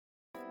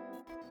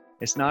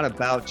It's not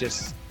about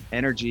just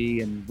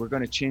energy and we're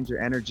going to change your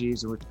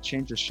energies or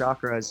change your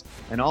chakras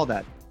and all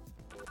that.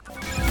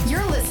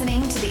 You're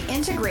listening to the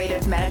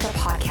Integrative Medica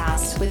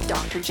Podcast with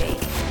Dr. Jake,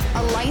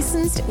 a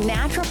licensed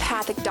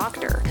naturopathic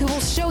doctor who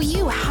will show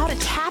you how to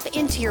tap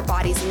into your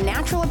body's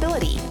natural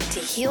ability to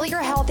heal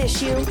your health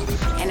issue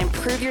and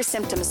improve your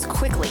symptoms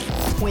quickly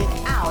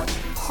without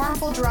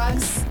harmful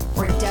drugs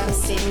or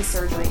devastating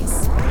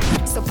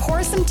surgeries. So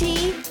pour some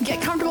tea,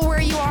 get comfortable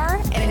where you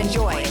are, and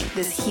enjoy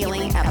this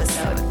healing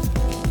episode.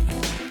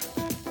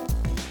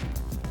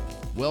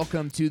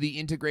 Welcome to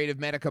the Integrative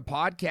Medica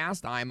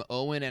Podcast. I'm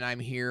Owen, and I'm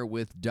here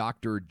with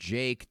Dr.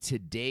 Jake.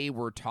 Today,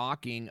 we're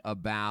talking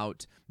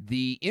about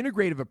the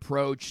integrative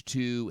approach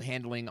to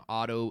handling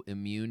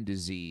autoimmune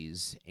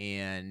disease.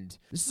 And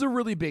this is a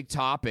really big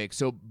topic.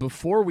 So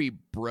before we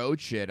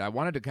broach it, I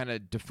wanted to kind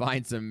of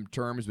define some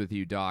terms with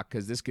you, Doc,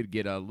 because this could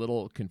get a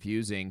little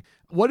confusing.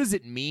 What does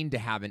it mean to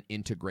have an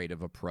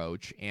integrative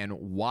approach, and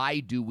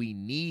why do we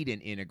need an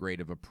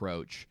integrative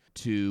approach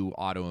to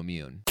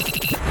autoimmune?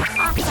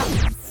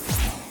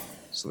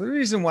 So the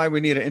reason why we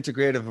need an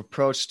integrative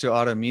approach to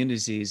autoimmune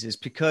disease is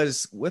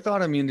because with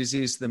autoimmune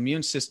disease, the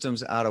immune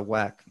system's out of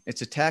whack.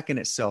 It's attacking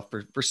itself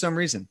for some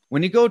reason.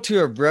 When you go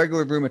to a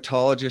regular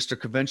rheumatologist or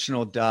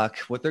conventional doc,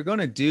 what they're going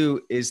to do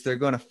is they're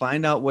going to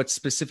find out what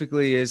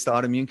specifically is the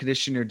autoimmune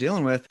condition you're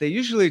dealing with. They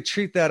usually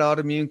treat that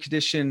autoimmune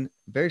condition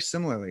very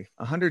similarly.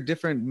 100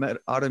 different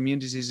autoimmune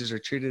diseases are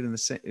treated in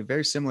a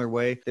very similar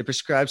way. They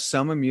prescribe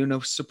some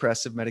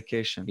immunosuppressive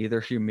medication,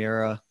 either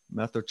Humira,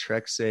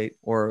 methotrexate,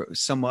 or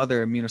some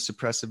other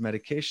immunosuppressive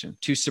medication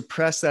to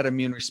suppress that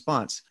immune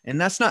response.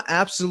 And that's not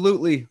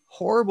absolutely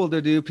horrible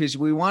to do because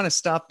we want to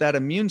stop that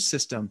immune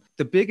system.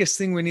 The biggest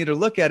thing we need to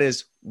look at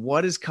is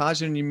what is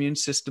causing the immune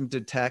system to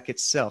attack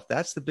itself.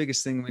 That's the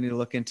biggest thing we need to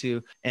look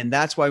into. And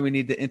that's why we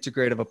need the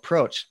integrative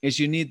approach is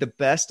you need the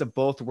best of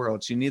both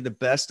worlds. You need the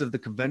best of the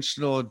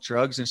conventional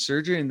drugs and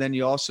surgery. And then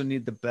you also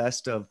need the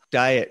best of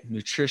diet,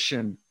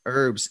 nutrition,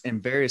 herbs,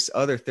 and various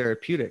other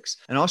therapeutics.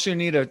 And also you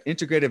need an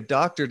integrative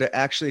doctor to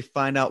actually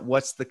find out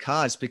what's the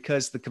cause,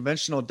 because the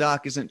conventional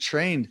doc isn't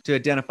trained to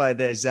identify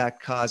the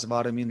exact cause of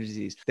autoimmune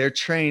disease. They're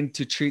trained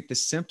to treat the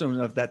symptoms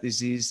of that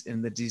disease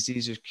and the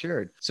disease is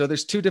cured. So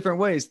there's two different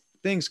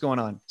things going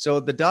on. So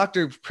the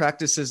doctor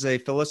practices a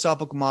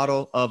philosophical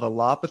model of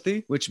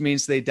allopathy, which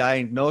means they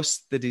diagnose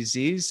the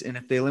disease. And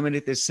if they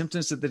eliminate the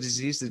symptoms of the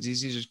disease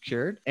is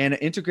cured. And an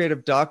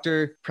integrative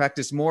doctor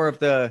practice more of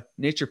the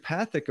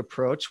naturopathic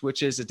approach,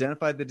 which is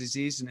identify the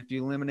disease. And if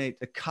you eliminate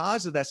the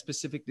cause of that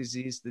specific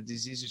disease, the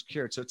disease is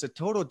cured. So it's a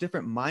total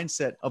different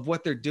mindset of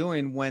what they're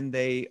doing when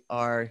they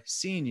are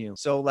seeing you.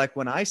 So like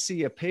when I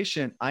see a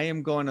patient, I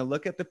am going to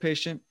look at the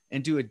patient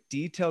and do a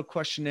detailed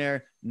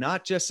questionnaire,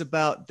 not just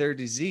about their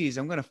disease.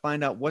 I'm going to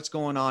find out what's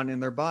going on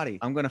in their body.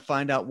 I'm going to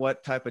find out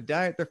what type of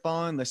diet they're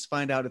following. Let's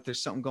find out if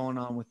there's something going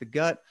on with the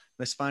gut.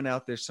 Let's find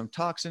out if there's some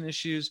toxin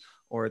issues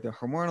or the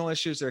hormonal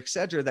issues or et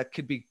cetera that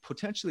could be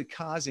potentially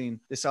causing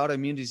this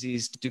autoimmune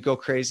disease to go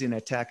crazy and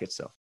attack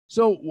itself.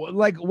 So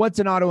like, what's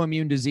an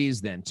autoimmune disease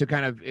then, to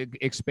kind of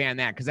expand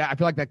that? Because I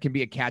feel like that can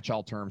be a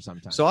catch-all term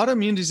sometimes. So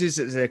autoimmune disease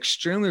is an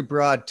extremely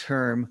broad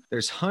term.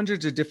 There's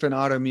hundreds of different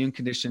autoimmune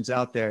conditions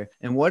out there.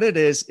 And what it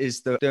is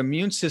the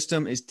immune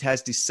system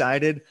has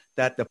decided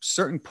that the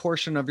certain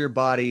portion of your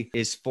body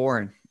is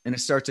foreign, and it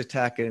starts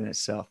attacking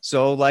itself.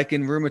 So like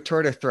in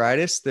rheumatoid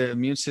arthritis, the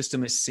immune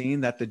system is seeing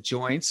that the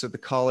joints or the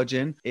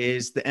collagen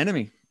is the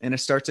enemy, and it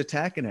starts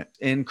attacking it.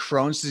 In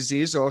Crohn's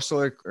disease or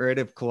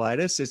ulcerative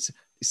colitis, it's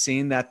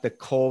seeing that the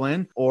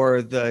colon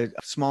or the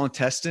small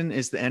intestine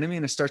is the enemy,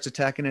 and it starts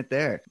attacking it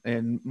there.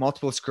 In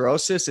multiple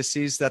sclerosis, it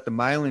sees that the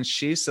myelin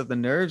sheaths of the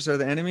nerves are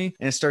the enemy,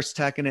 and it starts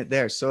attacking it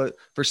there. So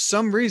for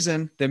some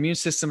reason, the immune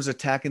system is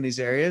attacking these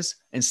areas,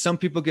 and some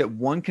people get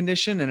one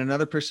condition and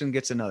another person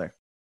gets another.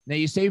 Now,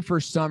 you say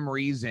for some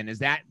reason. Is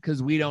that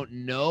because we don't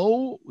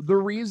know the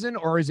reason,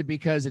 or is it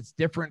because it's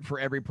different for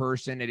every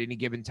person at any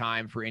given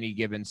time for any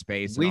given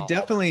space? We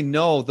definitely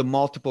know the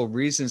multiple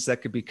reasons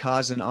that could be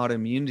causing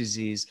autoimmune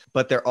disease,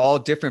 but they're all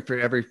different for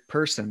every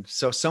person.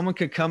 So someone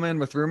could come in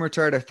with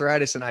rheumatoid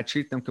arthritis and I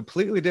treat them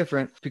completely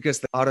different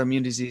because the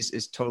autoimmune disease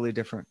is totally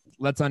different.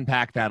 Let's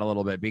unpack that a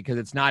little bit, because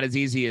it's not as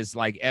easy as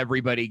like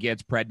everybody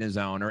gets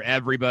prednisone or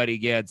everybody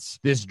gets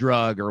this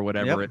drug or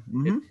whatever. Yep.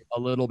 It's a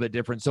little bit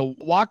different. So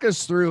walk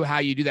us through how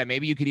you do that.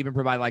 Maybe you could even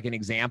provide like an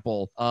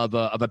example of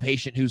a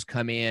patient who's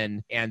come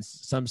in and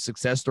some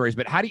success stories,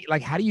 but how do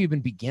you even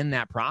begin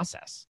that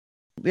process?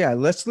 Yeah,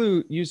 let's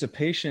use a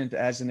patient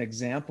as an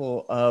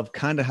example of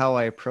kind of how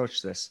I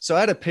approach this. So I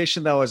had a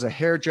patient that was a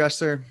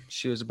hairdresser.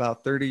 She was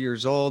about 30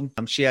 years old.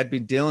 She had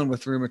been dealing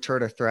with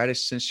rheumatoid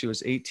arthritis since she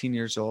was 18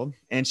 years old.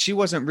 And she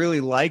wasn't really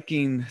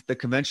liking the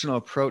conventional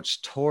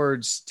approach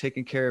towards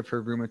taking care of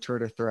her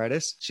rheumatoid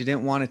arthritis. She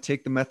didn't want to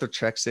take the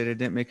methotrexate. It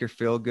didn't make her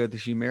feel good. The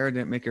Humira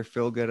didn't make her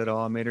feel good at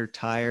all. It made her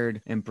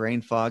tired and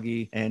brain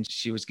foggy. And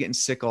she was getting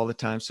sick all the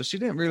time. So she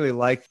didn't really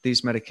like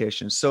these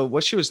medications. So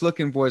what she was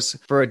looking was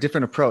for a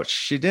different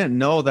approach. She didn't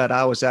know that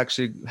I was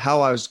actually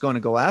how I was going to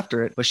go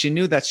after it, but she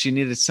knew that she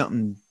needed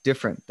something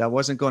different. That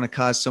wasn't going to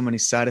cause so many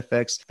side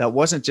effects. That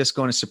wasn't just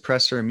going to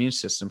suppress her immune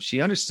system.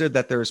 She understood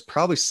that there was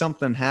probably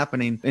something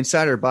happening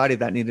inside her body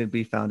that needed to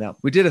be found out.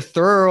 We did a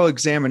thorough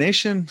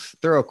examination,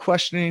 thorough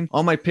questioning.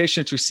 All my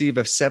patients receive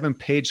a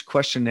 7-page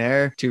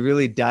questionnaire to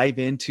really dive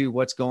into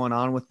what's going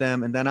on with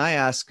them. And then I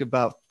ask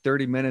about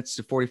 30 minutes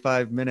to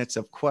 45 minutes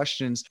of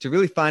questions to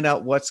really find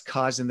out what's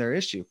causing their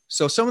issue.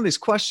 So some of these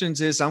questions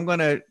is I'm going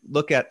to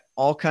look at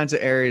all kinds of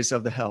areas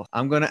of the health.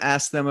 I'm going to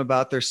ask them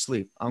about their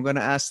sleep. I'm going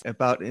to ask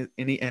about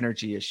any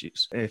energy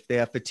issues, if they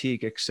have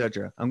fatigue,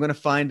 etc. I'm going to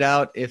find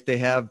out if they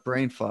have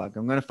brain fog.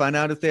 I'm going to find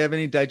out if they have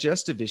any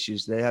digestive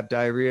issues. They have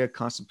diarrhea,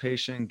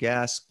 constipation,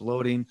 gas,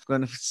 bloating. I'm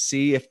going to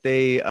see if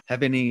they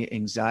have any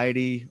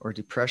anxiety or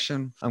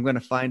depression. I'm going to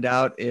find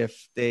out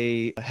if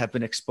they have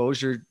been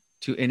exposure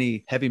to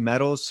any heavy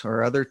metals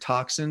or other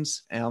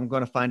toxins. And I'm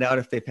going to find out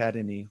if they've had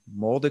any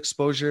mold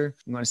exposure.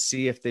 I'm going to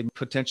see if they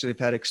potentially have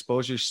had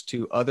exposures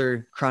to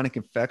other chronic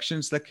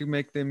infections that could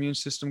make the immune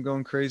system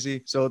going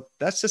crazy. So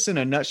that's just in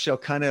a nutshell,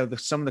 kind of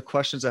some of the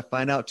questions I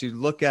find out to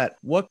look at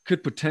what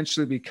could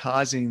potentially be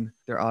causing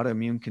their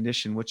autoimmune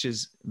condition, which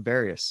is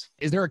various.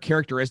 Is there a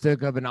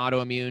characteristic of an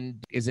autoimmune?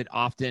 Is it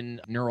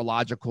often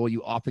neurological?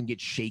 You often get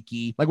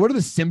shaky. Like, what are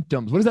the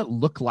symptoms? What does that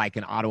look like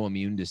in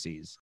autoimmune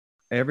disease?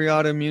 Every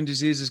autoimmune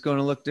disease is going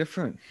to look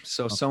different.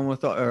 So someone with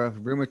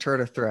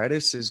rheumatoid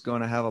arthritis is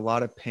going to have a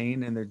lot of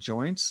pain in their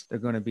joints. They're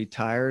going to be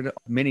tired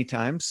many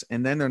times,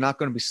 and then they're not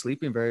going to be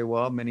sleeping very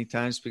well many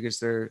times because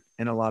they're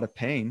in a lot of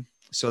pain.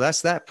 So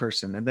that's that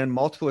person. And then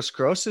multiple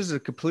sclerosis is a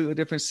completely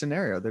different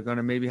scenario. They're going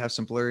to maybe have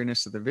some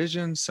blurriness of their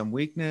vision, some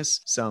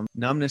weakness, some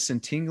numbness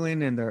and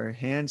tingling in their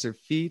hands or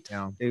feet.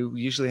 Yeah. They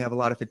usually have a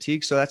lot of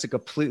fatigue. So that's a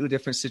completely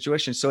different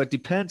situation. So it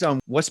depends on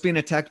what's being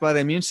attacked by the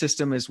immune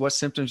system is what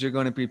symptoms you're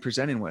going to be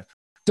presenting with.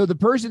 So the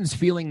person's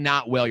feeling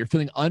not well, you're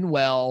feeling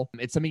unwell.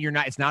 It's something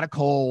it's not a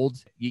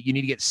cold. You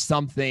need to get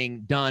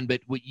something done.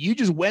 But what you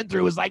just went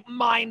through is like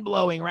mind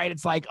blowing, right?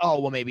 It's like, oh,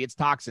 well, maybe it's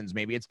toxins,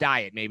 maybe it's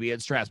diet, maybe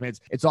it's stress, maybe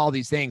it's all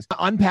these things.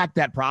 Unpack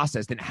that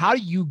process. Then how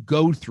do you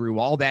go through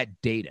all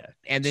that data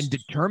and then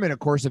determine a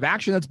course of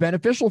action that's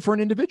beneficial for an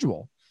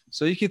individual?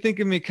 So you can think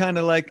of me kind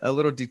of like a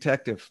little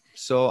detective.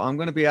 So I'm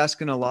going to be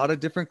asking a lot of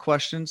different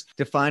questions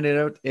to find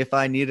out if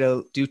I need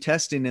to do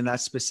testing in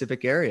that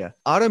specific area.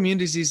 Autoimmune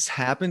disease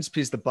happens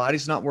because the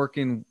body's not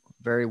working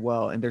very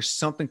well. And there's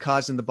something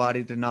causing the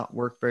body to not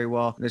work very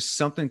well. There's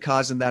something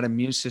causing that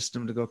immune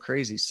system to go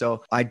crazy.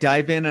 So I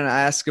dive in and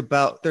I ask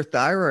about their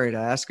thyroid.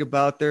 I ask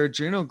about their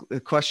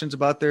questions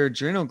about their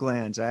adrenal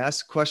glands. I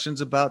ask questions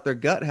about their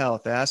gut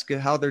health. I ask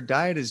how their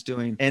diet is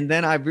doing. And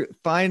then I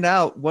find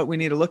out what we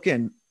need to look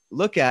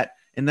at,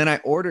 and then I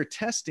order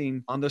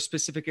testing on those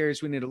specific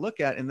areas we need to look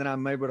at. And then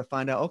I'm able to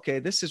find out, okay,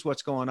 this is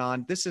what's going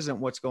on. This isn't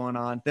what's going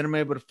on. Then I'm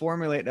able to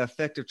formulate an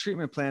effective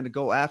treatment plan to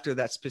go after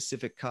that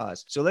specific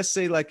cause. So let's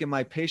say like in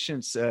my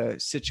patient's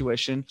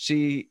situation,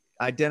 she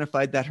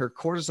identified that her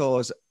cortisol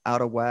is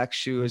out of whack.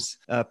 She was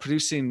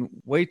producing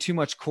way too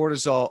much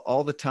cortisol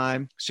all the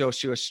time. So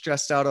she was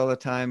stressed out all the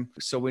time.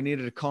 So we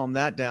needed to calm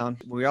that down.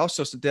 We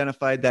also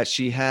identified that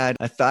she had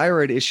a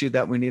thyroid issue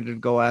that we needed to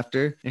go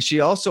after. And she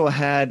also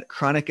had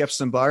chronic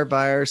Epstein-Barr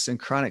virus and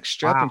chronic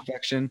strep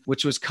infection,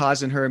 which was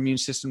causing her immune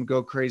system to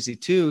go crazy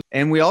too.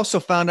 And we also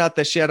found out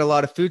that she had a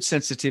lot of food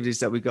sensitivities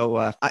that we go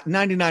after.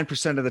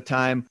 99% of the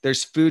time,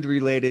 there's food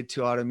related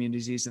to autoimmune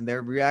disease, and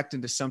they're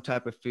reacting to some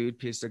type of food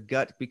because their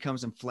gut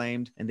becomes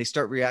inflamed and they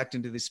start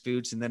reacting to these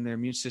foods, and then their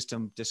immune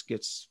system just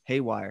gets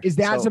haywire. Is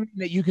that something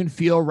that you can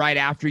feel right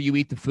after you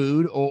eat the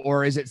food,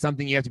 or is it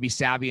something you have to be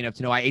savvy enough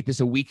to know, I ate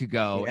this a week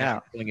ago? Yeah,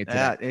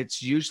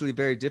 it's usually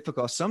very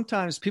difficult.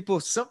 Sometimes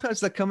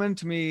that come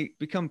into me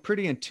become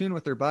pretty in tune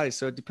with their body.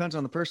 So it depends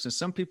on the person.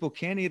 Some people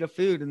can eat a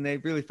food and they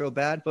really feel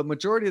bad, but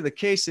majority of the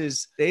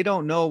cases, they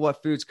don't know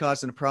what food's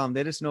causing a problem.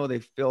 They just know they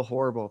feel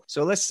horrible.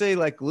 So let's say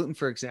like gluten,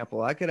 for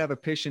example, I could have a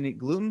patient eat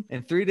gluten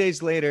and 3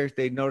 days later,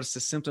 they notice the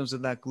symptoms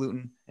of that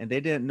gluten and they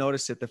didn't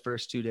notice it the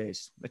first 2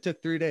 days. It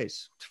took 3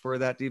 days for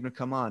that to even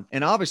come on.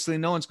 And obviously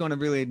no one's going to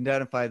really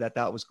identify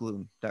that was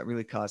gluten that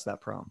really caused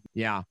that problem.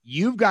 Yeah.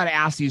 You've got to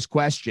ask these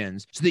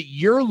questions so that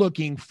you're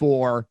looking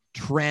for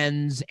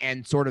trends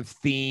and sort of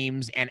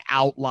themes and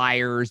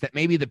outliers that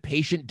maybe the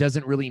patient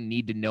doesn't really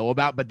need to know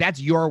about, but that's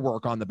your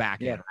work on the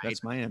back end, right?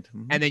 That's my end.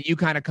 Mm-hmm. And then you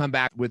kind of come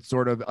back with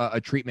sort of a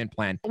treatment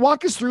plan.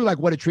 Walk us through like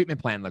what a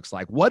treatment plan looks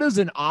like. What does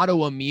an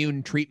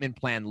autoimmune treatment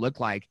plan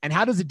look like? And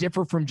how does it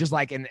differ from just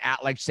like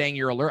saying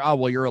you're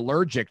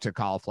allergic to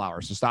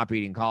cauliflower, so stop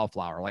eating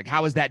cauliflower? Like,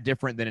 how is that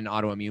different than an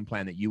autoimmune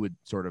plan that you would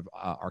sort of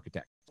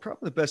architect?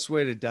 Probably the best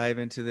way to dive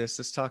into this,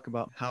 let's talk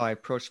about how I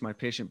approach my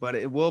patient, but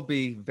it will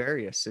be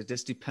various. It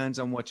just depends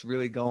on what's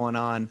really going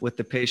on with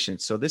the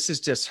patient. So this is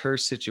just her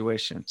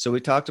situation. So we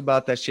talked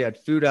about that she had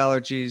food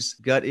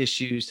allergies, gut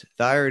issues,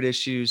 thyroid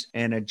issues,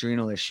 and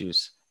adrenal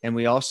issues. And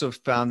we also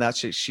found that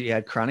she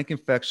had chronic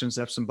infections,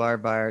 Epstein-Barr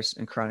virus,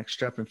 and chronic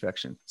strep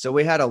infection. So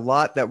we had a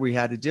lot that we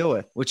had to deal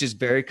with, which is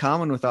very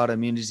common with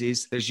autoimmune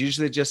disease. There's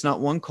usually just not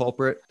one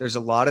culprit. There's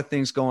a lot of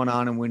things going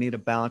on, and we need to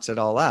balance it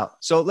all out.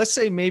 So let's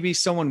say maybe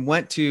someone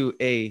went to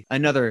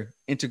another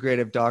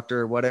integrative doctor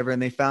or whatever,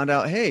 and they found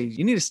out, hey,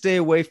 you need to stay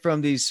away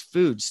from these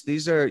foods.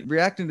 These are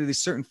reacting to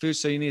these certain foods,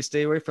 so you need to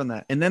stay away from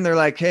that. And then they're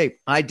like, hey,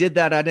 I did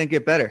that. I didn't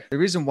get better. The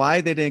reason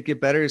why they didn't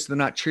get better is they're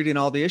not treating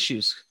all the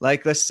issues.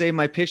 Like, let's say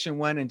my patient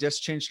went and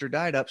just changed her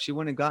diet up. She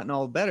wouldn't have gotten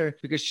all better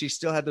because she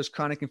still had those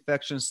chronic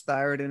infections,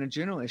 thyroid and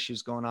adrenal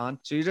issues going on.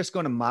 So you're just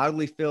going to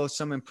mildly feel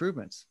some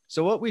improvements.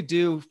 So what we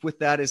do with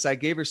that is I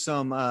gave her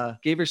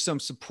some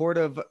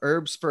supportive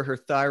herbs for her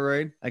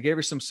thyroid. I gave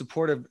her some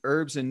supportive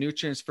herbs and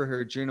nutrients for her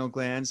adrenal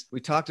glands. We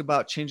talked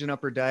about changing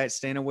up her diet,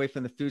 staying away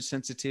from the food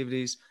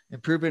sensitivities,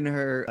 improving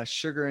her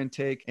sugar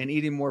intake, and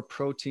eating more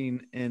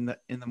protein in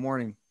the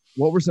morning.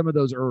 What were some of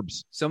those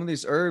herbs? Some of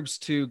these herbs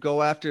to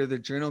go after the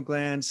adrenal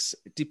glands,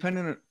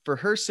 depending on, for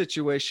her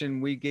situation,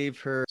 we gave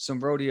her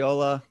some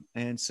rhodiola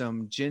and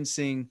some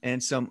ginseng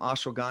and some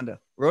ashwagandha.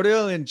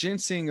 Rhodiola and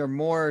ginseng are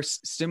more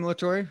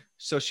stimulatory.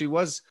 So she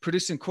was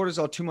producing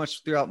cortisol too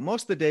much throughout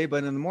most of the day,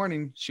 but in the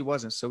morning she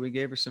wasn't. So we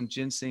gave her some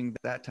ginseng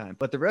that time.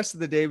 But the rest of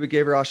the day we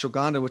gave her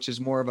ashwagandha, which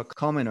is more of a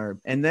calming herb.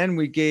 And then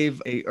we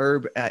gave a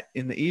herb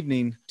in the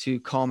evening to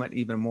calm it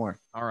even more.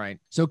 All right.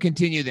 So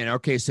continue then.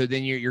 Okay. So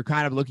then you're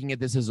kind of looking at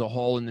this as a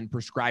whole and then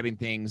prescribing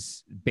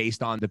things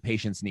based on the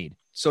patient's need.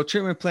 So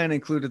treatment plan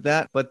included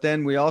that, but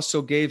then we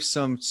also gave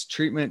some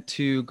treatment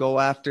to go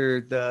after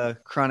the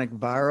chronic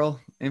viral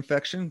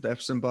infection, the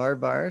Epstein-Barr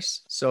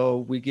virus.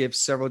 So we give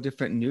several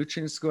different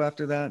nutrients to go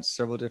after that,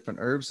 several different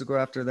herbs to go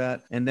after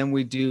that. And then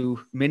we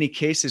do many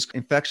cases,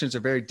 infections are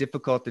very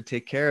difficult to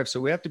take care of. So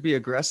we have to be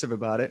aggressive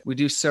about it. We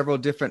do several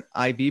different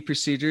IV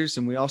procedures,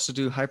 and we also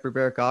do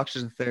hyperbaric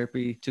oxygen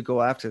therapy to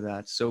go after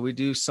that. So we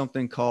do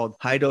something called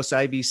high dose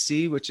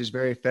IVC, which is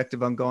very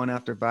effective on going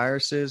after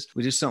viruses.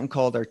 We do something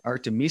called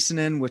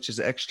artemisinin, which is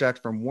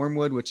extract from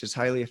wormwood, which is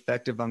highly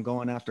effective on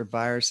going after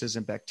viruses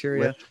and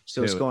bacteria.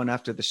 So it's going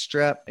after the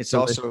strep. It's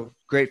also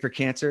great for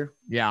cancer.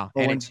 Yeah.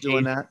 Owen's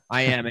doing that.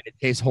 I am. And it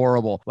tastes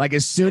horrible. Like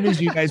as soon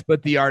as you guys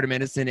put the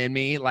artemisinin in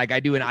me, like I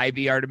do an IV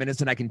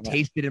artemisinin, I can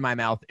taste it in my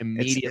mouth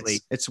immediately.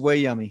 It's way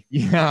yummy.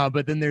 Yeah.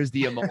 But then there's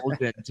the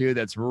emulsion too.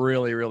 That's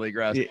really, really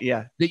gross.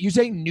 Yeah. That you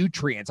say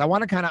nutrients. I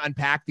want to kind of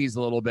unpack these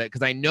a little bit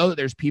because I know that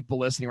there's people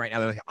listening right now.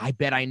 They're like, I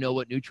bet I know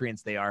what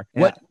nutrients they are.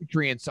 Yeah. What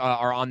nutrients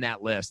are on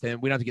that list?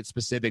 And we don't have to get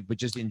specific, but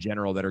just in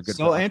general that are good.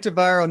 So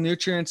antiviral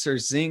nutrients are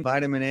zinc,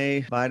 vitamin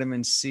A,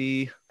 vitamin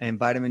C, and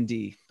vitamin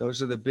D.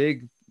 Those are the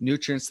big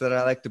nutrients that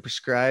I like to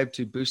prescribe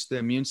to boost the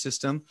immune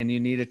system. And you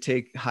need to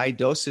take high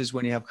doses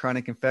when you have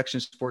chronic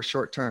infections for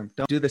short term.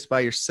 Don't do this by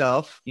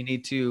yourself. You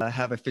need to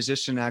have a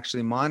physician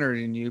actually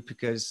monitoring you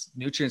because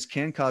nutrients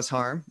can cause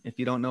harm if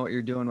you don't know what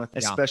you're doing with,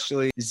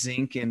 especially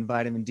zinc and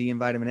vitamin D and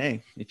vitamin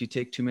A. If you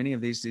take too many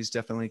of these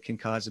definitely can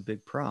cause a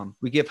big problem.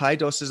 We give high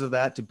doses of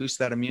that to boost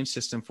that immune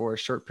system for a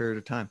short period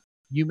of time.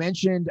 You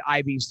mentioned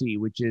IVC,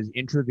 which is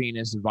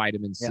intravenous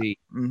vitamin C.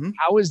 Yeah. Mm-hmm.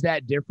 How is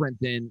that different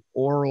than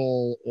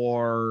oral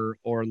or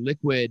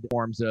liquid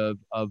forms of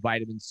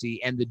vitamin C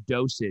and the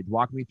dosage?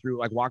 Walk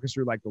us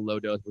through like the low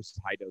dose versus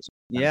high dose.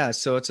 Yeah,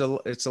 so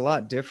it's a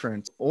lot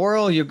different.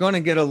 Oral, you're going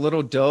to get a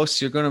little dose.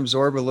 You're going to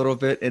absorb a little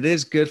bit. It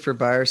is good for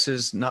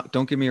viruses.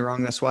 Don't get me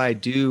wrong. That's why I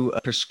do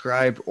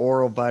prescribe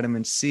oral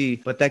vitamin C,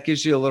 but that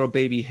gives you a little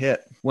baby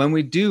hit. When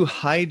we do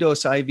high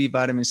dose IV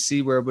vitamin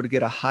C, we're able to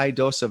get a high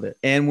dose of it.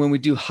 And when we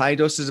do high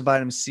doses of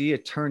vitamin C,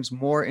 it turns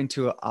more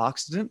into an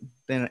oxidant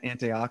than an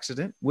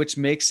antioxidant, which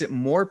makes it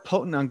more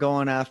potent on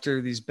going after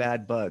these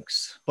bad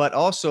bugs. But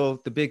also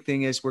the big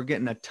thing is we're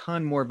getting a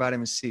ton more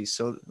vitamin C.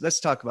 So let's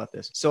talk about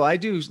this. So I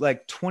do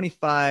like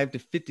 25 to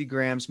 50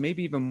 grams,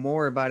 maybe even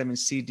more vitamin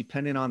C,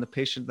 depending on the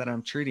patient that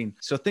I'm treating.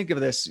 So think of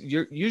this.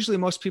 Usually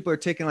most people are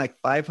taking like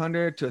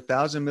 500 to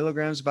 1,000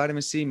 milligrams of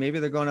vitamin C. Maybe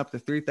they're going up to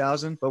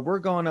 3,000, but we're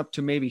going up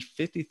to maybe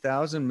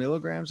 50,000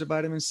 milligrams of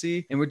vitamin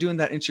C. And we're doing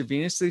that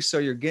intravenously. So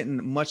you're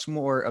getting much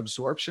more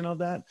absorption of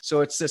that.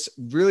 So it's just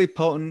really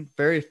potent,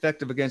 very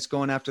effective against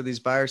going after these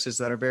viruses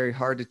that are very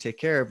hard to take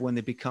care of when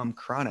they become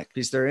chronic,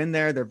 because they're in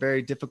there. They're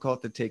very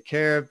difficult to take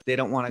care of. They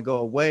don't want to go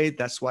away.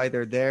 That's why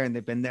they're there. And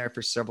they've been there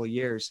for several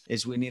years.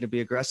 Is we need to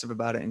be aggressive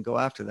about it and go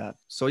after that.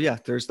 So yeah,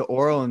 there's the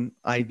oral and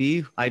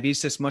IV. IV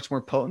is just much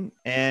more potent.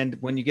 And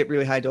when you get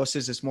really high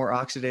doses, it's more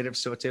oxidative.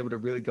 So it's able to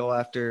really go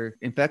after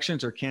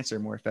infections or cancer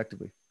more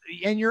effectively.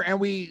 And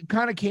we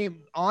kind of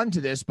came onto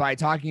this by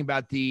talking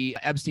about the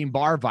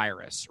Epstein-Barr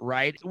virus,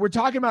 right? We're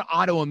talking about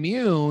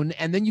autoimmune,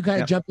 and then you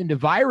kind of jump into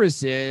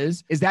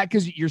viruses. Is that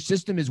because your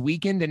system is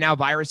weakened and now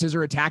viruses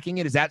are attacking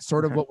it? Is that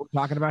sort of what we're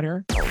talking about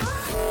here?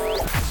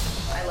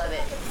 I love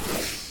it.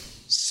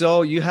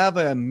 So you have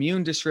an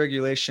immune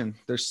dysregulation.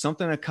 There's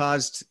something that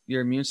caused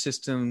your immune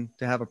system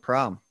to have a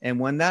problem. And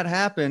when that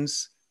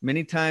happens,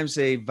 many times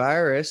a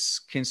virus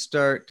can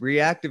start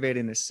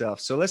reactivating itself.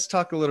 So let's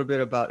talk a little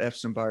bit about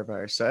Epstein-Barr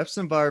virus. So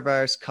Epstein-Barr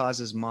virus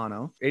causes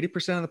mono.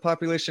 80% of the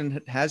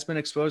population has been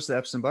exposed to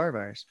Epstein-Barr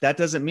virus. That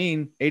doesn't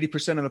mean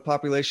 80% of the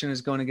population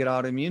is going to get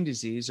autoimmune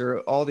disease or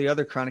all the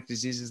other chronic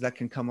diseases that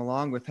can come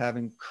along with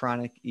having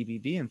chronic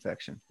EBV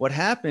infection. What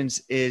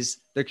happens is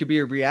there could be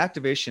a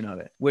reactivation of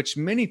it, which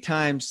many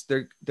times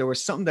there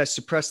was something that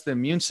suppressed the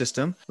immune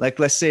system. Like,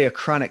 let's say a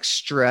chronic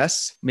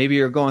stress. Maybe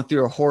you're going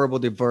through a horrible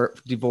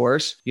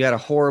divorce. You had a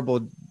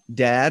horrible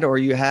dad, or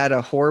you had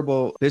a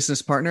horrible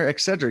business partner,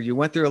 etc. You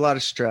went through a lot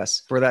of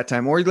stress for that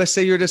time. Or let's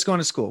say you're just going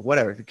to school,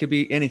 whatever. It could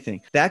be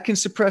anything. That can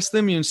suppress the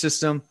immune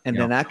system, and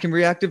then that can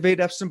reactivate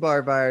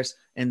Epstein-Barr virus,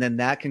 and then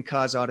that can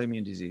cause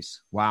autoimmune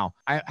disease. Wow.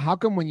 How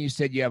come when you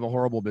said you have a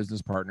horrible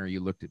business partner, you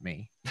looked at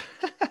me?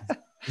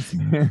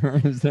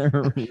 Is there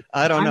a reason?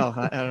 I don't know.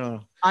 I don't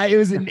know. It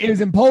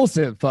was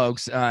impulsive,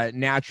 folks,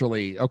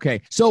 naturally.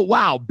 Okay. So,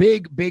 wow,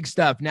 big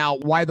stuff. Now,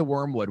 why the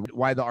wormwood?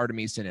 Why the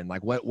artemisinin?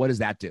 Like, what does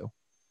that do?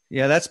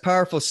 Yeah, that's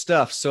powerful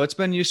stuff. So it's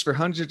been used for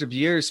hundreds of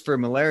years for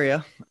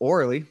malaria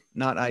orally,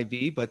 not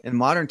IV, but in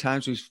modern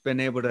times, we've been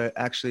able to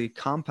actually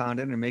compound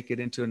it and make it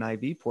into an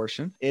IV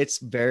portion. It's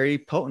very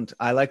potent.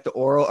 I like the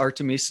oral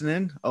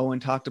artemisinin.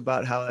 Owen talked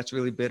about how that's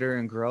really bitter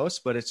and gross,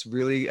 but it's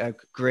really a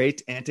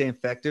great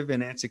anti-infective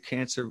and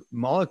anti-cancer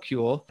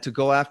molecule to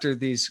go after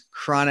these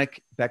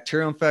chronic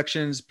bacterial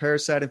infections,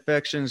 parasite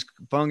infections,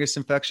 fungus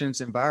infections,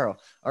 and viral.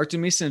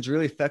 Artemisinin is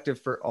really effective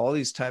for all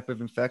these type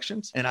of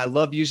infections. And I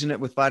love using it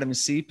with vitamin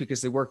C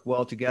because they work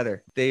well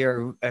together. They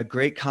are a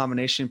great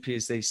combination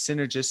because they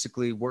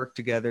synergistically work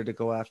together to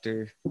go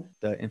after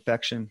the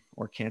infection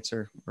or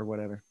cancer or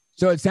whatever.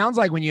 So it sounds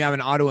like when you have an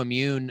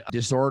autoimmune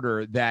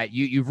disorder that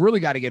you've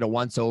really got to get a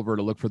once over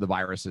to look for the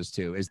viruses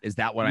too. Is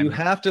that what you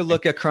have to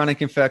look at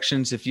chronic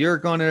infections? If you're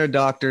going to a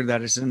doctor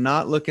that is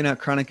not looking at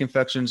chronic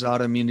infections,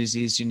 autoimmune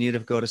disease, you need to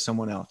go to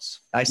someone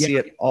else. I see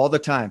it all the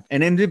time.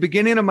 And in the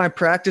beginning of my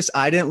practice,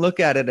 I didn't look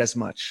at it as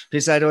much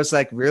because I was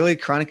like, really,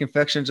 chronic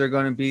infections are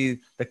going to be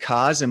the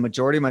cause and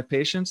majority of my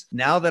patients.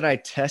 Now that I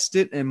test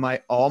it in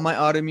all my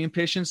autoimmune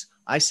patients,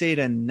 I say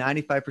to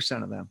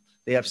 95% of them,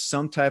 they have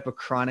some type of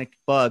chronic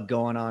bug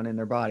going on in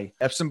their body.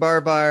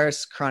 Epstein-Barr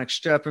virus, chronic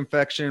strep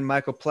infection,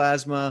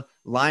 mycoplasma,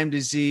 Lyme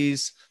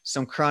disease,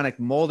 some chronic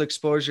mold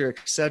exposure,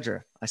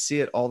 etc. I see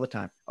it all the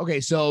time.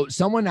 Okay, so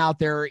someone out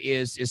there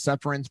is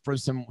suffering from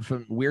some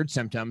weird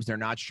symptoms. They're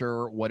not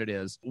sure what it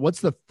is. What's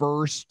the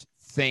first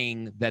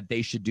thing that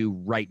they should do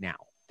right now?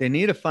 They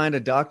need to find a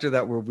doctor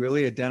that will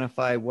really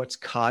identify what's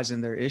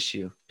causing their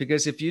issue.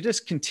 Because if you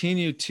just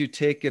continue to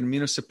take an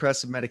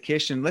immunosuppressive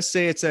medication, let's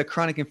say it's a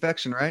chronic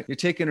infection, right? You're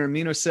taking an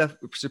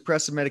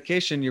immunosuppressive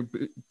medication, you're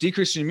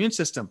decreasing your immune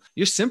system.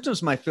 Your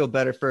symptoms might feel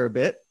better for a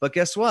bit, but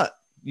guess what?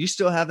 You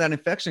still have that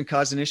infection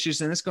causing issues,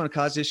 and it's going to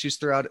cause issues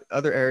throughout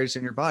other areas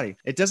in your body.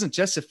 It doesn't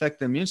just affect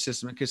the immune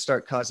system. It could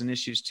start causing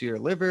issues to your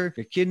liver,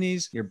 your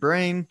kidneys, your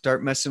brain,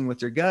 start messing with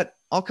your gut.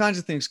 All kinds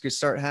of things could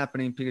start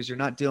happening because you're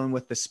not dealing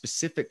with the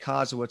specific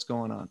cause of what's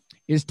going on.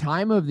 Is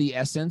time of the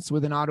essence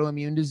with an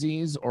autoimmune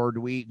disease, or do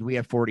we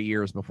have 40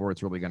 years before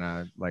it's really going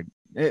to like?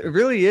 It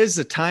really is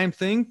a time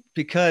thing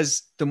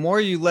because the more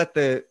you let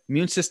the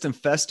immune system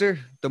fester,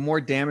 the more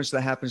damage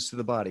that happens to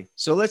the body.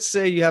 So let's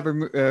say you have a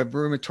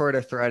rheumatoid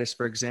arthritis,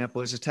 for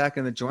example, is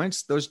attacking the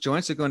joints. Those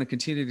joints are going to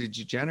continue to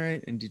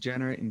degenerate and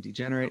degenerate and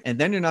degenerate. And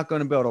then you're not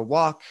going to be able to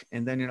walk,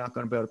 and then you're not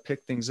going to be able to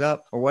pick things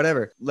up or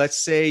whatever. Let's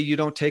say you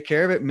don't take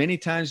care of it. Many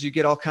times you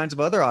get all kinds of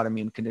other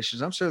autoimmune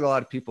conditions. I'm sure a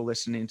lot of people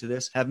listening to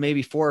this have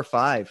maybe 4 or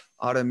 5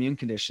 autoimmune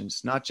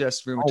conditions, not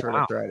just rheumatoid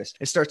arthritis.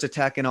 It starts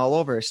attacking all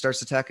over. It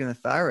starts attacking the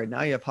thyroid.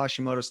 Now you have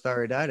Hashimoto's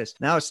thyroiditis.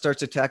 Now it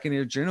starts attacking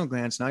your adrenal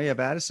glands. Now you have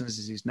Addison's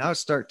disease. Now it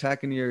starts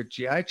attacking your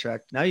GI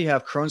tract. Now you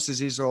have Crohn's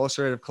disease or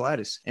ulcerative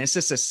colitis. And it's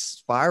just a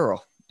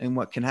spiral in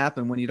what can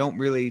happen when you don't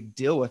really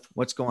deal with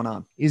what's going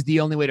on. Is the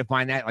only way to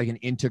find that like an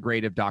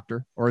integrative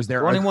doctor, or is there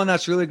the only one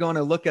that's really going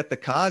to look at the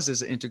cause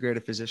is an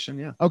integrative physician?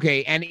 Yeah.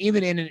 Okay. And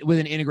even with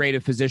an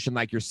integrative physician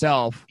like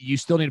yourself, you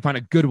still need to find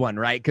a good one,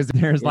 right? Because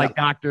there's like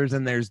doctors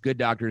and there's good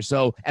doctors.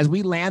 So as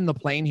we land the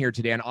plane here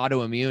today on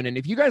autoimmune, and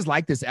if you guys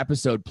like this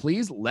episode,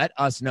 please let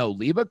us know.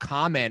 Leave a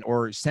comment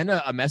or send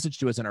a message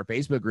to us in our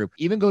Facebook group.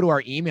 Even go to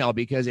our email,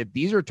 because if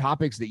these are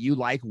topics that you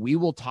like, we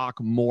will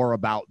talk more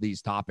about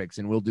these topics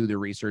and we'll do the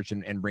research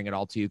and bring it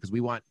all to you, because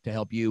we want to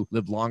help you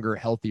live longer,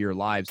 healthier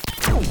lives.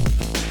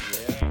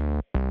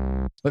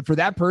 But for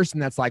that person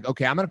that's like,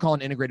 okay, I'm going to call an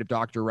integrative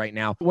doctor right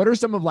now, what are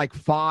some of like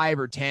 5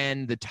 or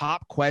 10, the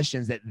top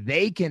questions that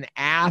they can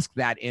ask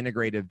that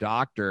integrative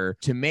doctor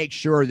to make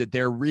sure that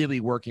they're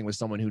really working with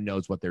someone who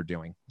knows what they're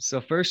doing?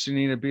 So first you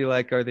need to be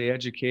like, are they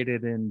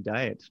educated in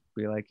diet?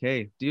 Be like,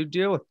 hey, do you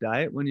deal with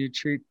diet when you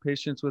treat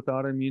patients with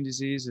autoimmune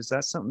disease? Is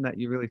that something that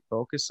you really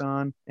focus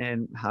on?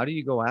 And how do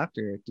you go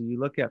after it? Do you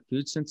look at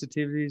food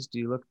sensitivities? Do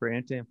you look for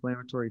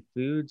anti-inflammatory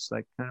foods?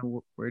 Like, kind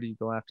of where do you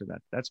go after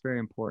that? That's very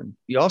important.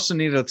 You also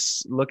need to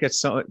look at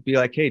be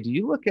like, hey, do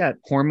you look at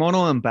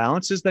hormonal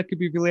imbalances that could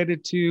be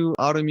related to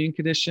autoimmune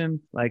condition?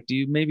 Like, do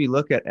you maybe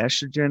look at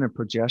estrogen or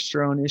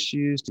progesterone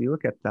issues? Do you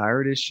look at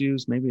thyroid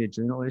issues, maybe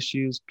adrenal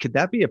issues? Could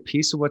that be a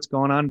piece of what's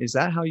going on? Is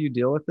that how you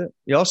deal with it?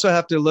 You also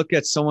have to look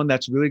at someone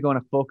that's really going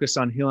to focus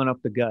on healing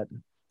up the gut.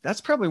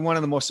 That's probably one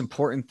of the most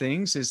important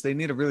things is they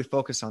need to really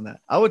focus on that.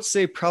 I would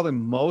say probably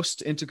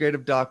most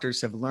integrative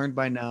doctors have learned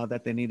by now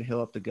that they need to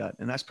heal up the gut.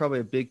 And that's probably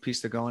a big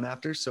piece they're going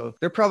after. So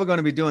they're probably going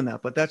to be doing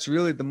that. But that's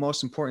really the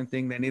most important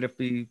thing. They need to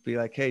be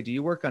like, hey, do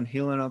you work on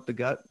healing up the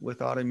gut with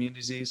autoimmune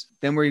disease?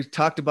 Then we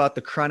talked about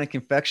the chronic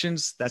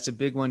infections. That's a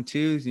big one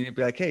too. You need to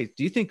be like, hey,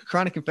 do you think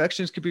chronic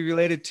infections could be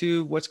related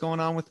to what's going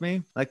on with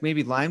me? Like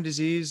maybe Lyme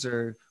disease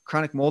or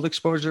chronic mold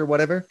exposure or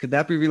whatever. Could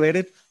that be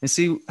related? And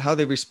see how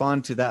they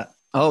respond to that.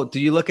 Oh, do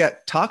you look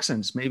at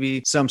toxins,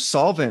 maybe some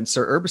solvents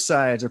or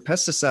herbicides or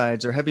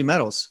pesticides or heavy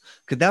metals?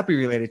 Could that be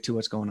related to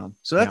what's going on?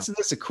 So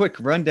that's a quick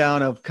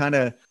rundown of kind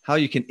of how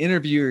you can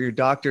interview your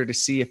doctor to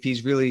see if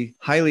he's really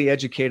highly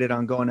educated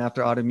on going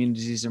after autoimmune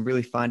disease and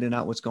really finding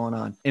out what's going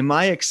on. In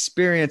my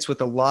experience with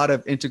a lot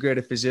of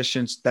integrative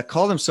physicians that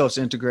call themselves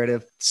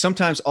integrative,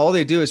 sometimes all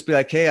they do is be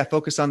like, hey, I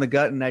focus on the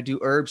gut and I do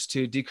herbs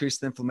to decrease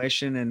the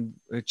inflammation and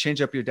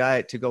change up your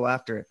diet to go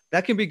after it.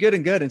 That can be good.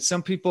 And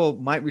some people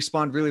might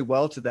respond really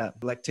well to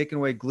that, like taking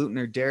away gluten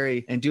or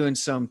dairy and doing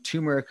some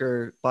turmeric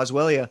or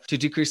boswellia to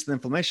decrease the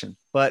inflammation.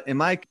 But in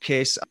my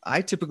case,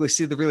 I typically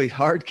see the really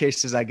hard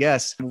cases, I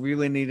guess. We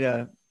really need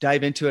to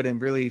dive into it and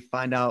really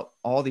find out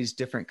all these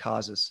different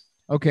causes.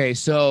 Okay,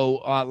 so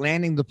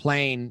landing the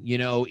plane,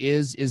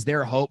 is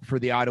there hope for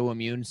the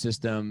autoimmune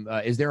system?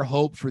 Is there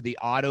hope for the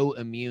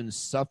autoimmune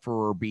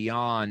sufferer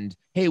beyond,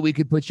 hey, we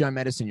could put you on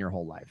medicine your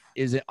whole life?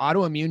 Is it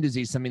autoimmune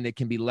disease something that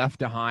can be left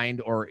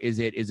behind, or is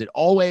it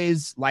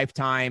always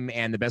lifetime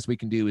and the best we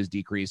can do is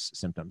decrease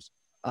symptoms?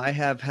 I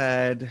have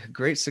had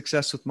great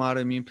success with my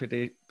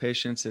autoimmune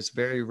patients. It's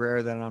very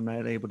rare that I'm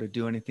not able to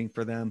do anything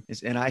for them.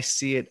 And I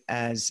see it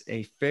as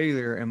a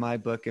failure in my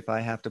book if I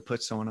have to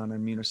put someone on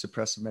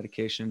immunosuppressive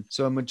medication.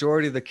 So a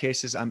majority of the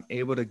cases, I'm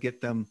able to get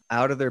them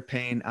out of their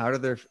pain, out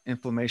of their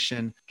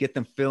inflammation, get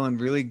them feeling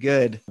really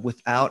good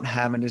without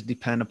having to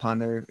depend upon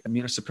their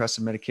immunosuppressive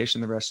medication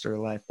the rest of their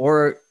life.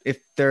 Or if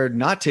they're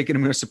not taking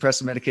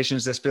immunosuppressive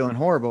medications that's feeling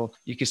horrible,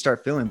 you can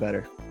start feeling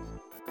better.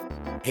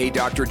 Hey,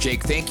 Dr.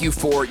 Jake, thank you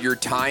for your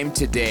time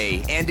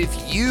today. And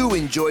if you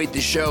enjoyed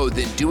the show,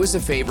 then do us a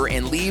favor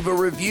and leave a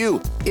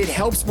review. It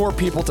helps more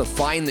people to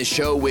find the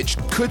show, which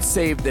could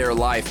save their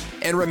life.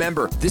 And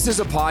remember, this is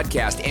a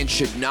podcast and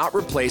should not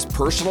replace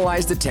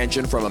personalized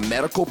attention from a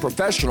medical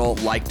professional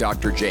like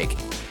Dr. Jake.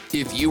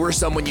 If you or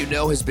someone you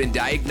know has been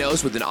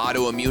diagnosed with an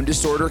autoimmune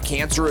disorder,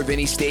 cancer of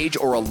any stage,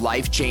 or a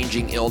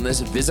life-changing illness,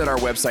 visit our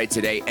website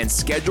today and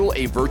schedule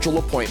a virtual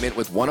appointment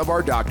with one of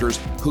our doctors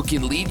who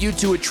can lead you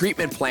to a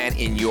treatment plan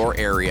in your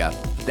area.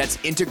 That's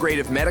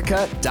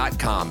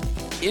integrativemedica.com.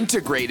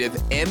 Integrative,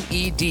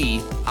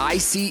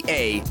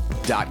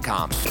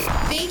 MEDICA.com.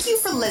 Thank you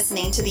for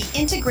listening to the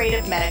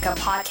Integrative Medica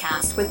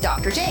podcast with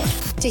Dr. Jake.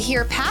 To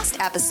hear past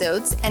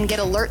episodes and get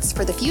alerts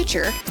for the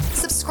future,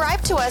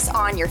 subscribe to us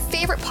on your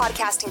favorite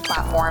podcasting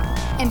platform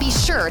and be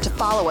sure to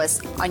follow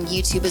us on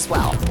YouTube as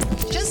well.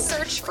 Just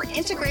search for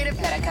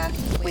Integrative Medica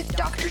with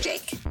Dr.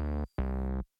 Jake.